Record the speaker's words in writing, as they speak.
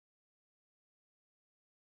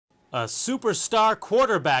A superstar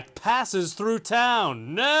quarterback passes through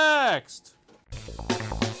town. Next!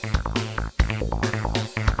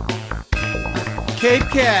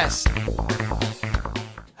 CapeCast.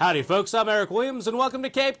 Howdy folks, I'm Eric Williams and welcome to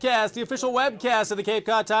CapeCast, the official webcast of the Cape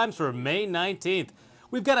Cod Times for May 19th.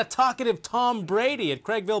 We've got a talkative Tom Brady at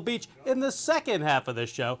Craigville Beach in the second half of the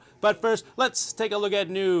show. But first, let's take a look at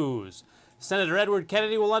news. Senator Edward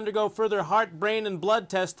Kennedy will undergo further heart, brain, and blood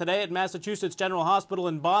tests today at Massachusetts General Hospital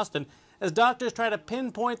in Boston as doctors try to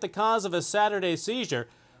pinpoint the cause of a Saturday seizure.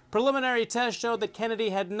 Preliminary tests showed that Kennedy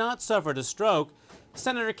had not suffered a stroke.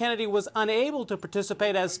 Senator Kennedy was unable to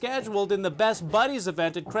participate as scheduled in the Best Buddies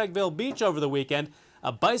event at Craigville Beach over the weekend,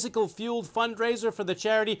 a bicycle-fueled fundraiser for the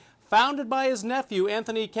charity founded by his nephew,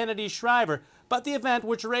 Anthony Kennedy Shriver. But the event,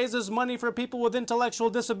 which raises money for people with intellectual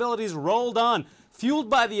disabilities, rolled on, fueled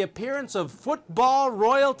by the appearance of football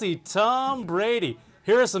royalty Tom Brady.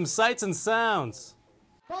 Here are some sights and sounds.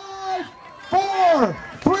 5, 4,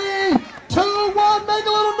 3, 2, 1, make a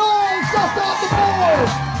little noise just off the board.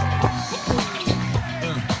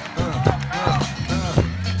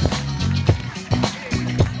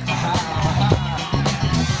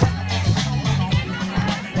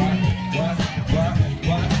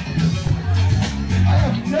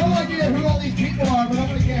 No idea who all these people are, but I'm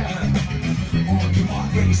gonna guess.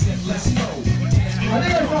 I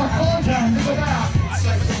think I saw a call down. Look at that.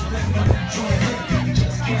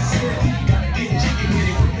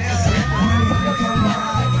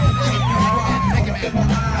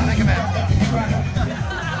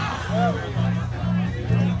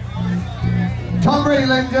 Tom Brady,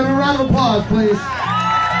 ladies and gentlemen, round of applause, please.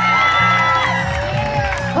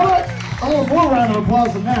 How about a little more round of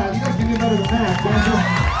applause than that? You guys can do better than that, can't you?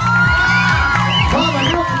 Tom, I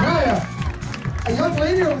do have to tell you, a young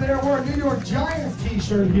lady over there wore a New York Giants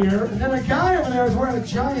t-shirt here, and then a guy over there is wearing a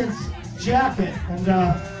Giants jacket, and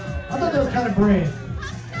I thought that was kind of brave.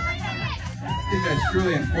 I think that's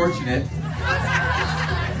truly unfortunate.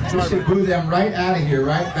 We should boo them right out of here,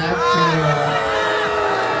 right back to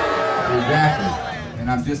exactly. And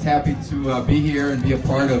I'm just happy to be here and be a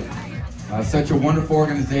part of such a wonderful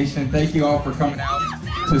organization. Thank you all for coming out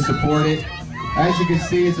to support it. As you can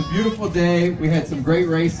see, it's a beautiful day. We had some great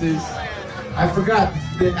races. I forgot,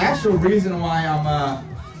 the actual reason why I'm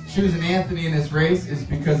choosing Anthony in this race is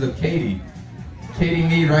because of Katie. Katie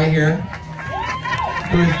Mead right here,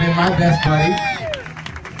 who has been my best buddy.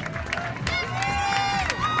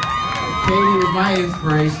 Katie is my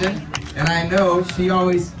inspiration, and I know she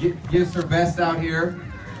always gives her best out here.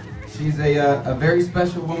 She's a very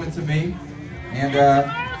special woman to me,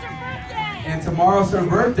 and tomorrow's her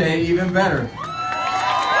birthday, even better.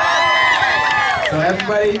 So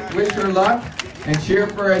everybody, wish her luck and cheer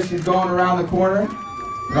for her as she's going around the corner,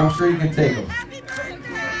 but I'm sure you can take them.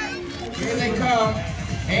 Here they come,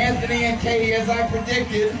 Anthony and Katie, as I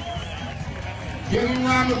predicted. Give them a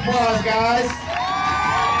round of applause, guys.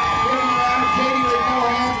 Give them a round. Katie with no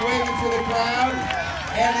hands waving to the crowd.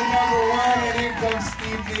 And the number one, and in comes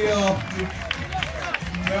Steve Neal.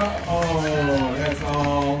 No, oh, that's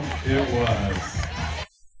all it was.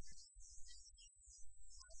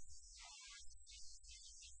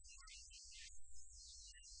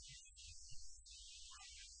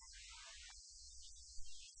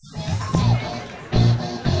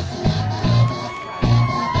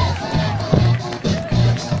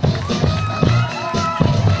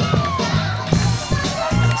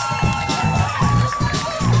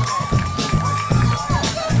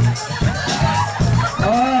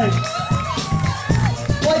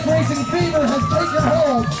 Fever has taken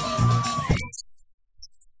hold.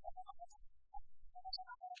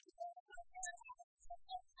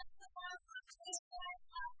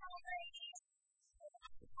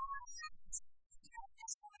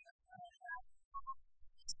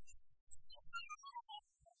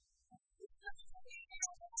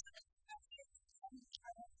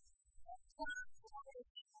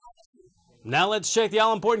 Now let's check the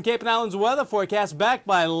all-important Cape and Islands weather forecast backed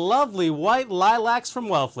by lovely white lilacs from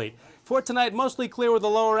Wellfleet. For tonight, mostly clear with a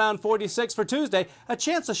low around 46. For Tuesday, a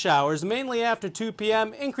chance of showers, mainly after 2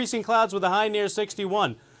 p.m., increasing clouds with a high near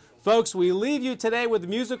 61. Folks, we leave you today with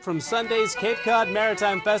music from Sunday's Cape Cod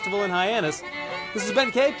Maritime Festival in Hyannis. This has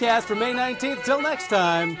been CapeCast for May 19th. Till next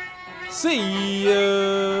time, see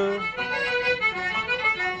ya!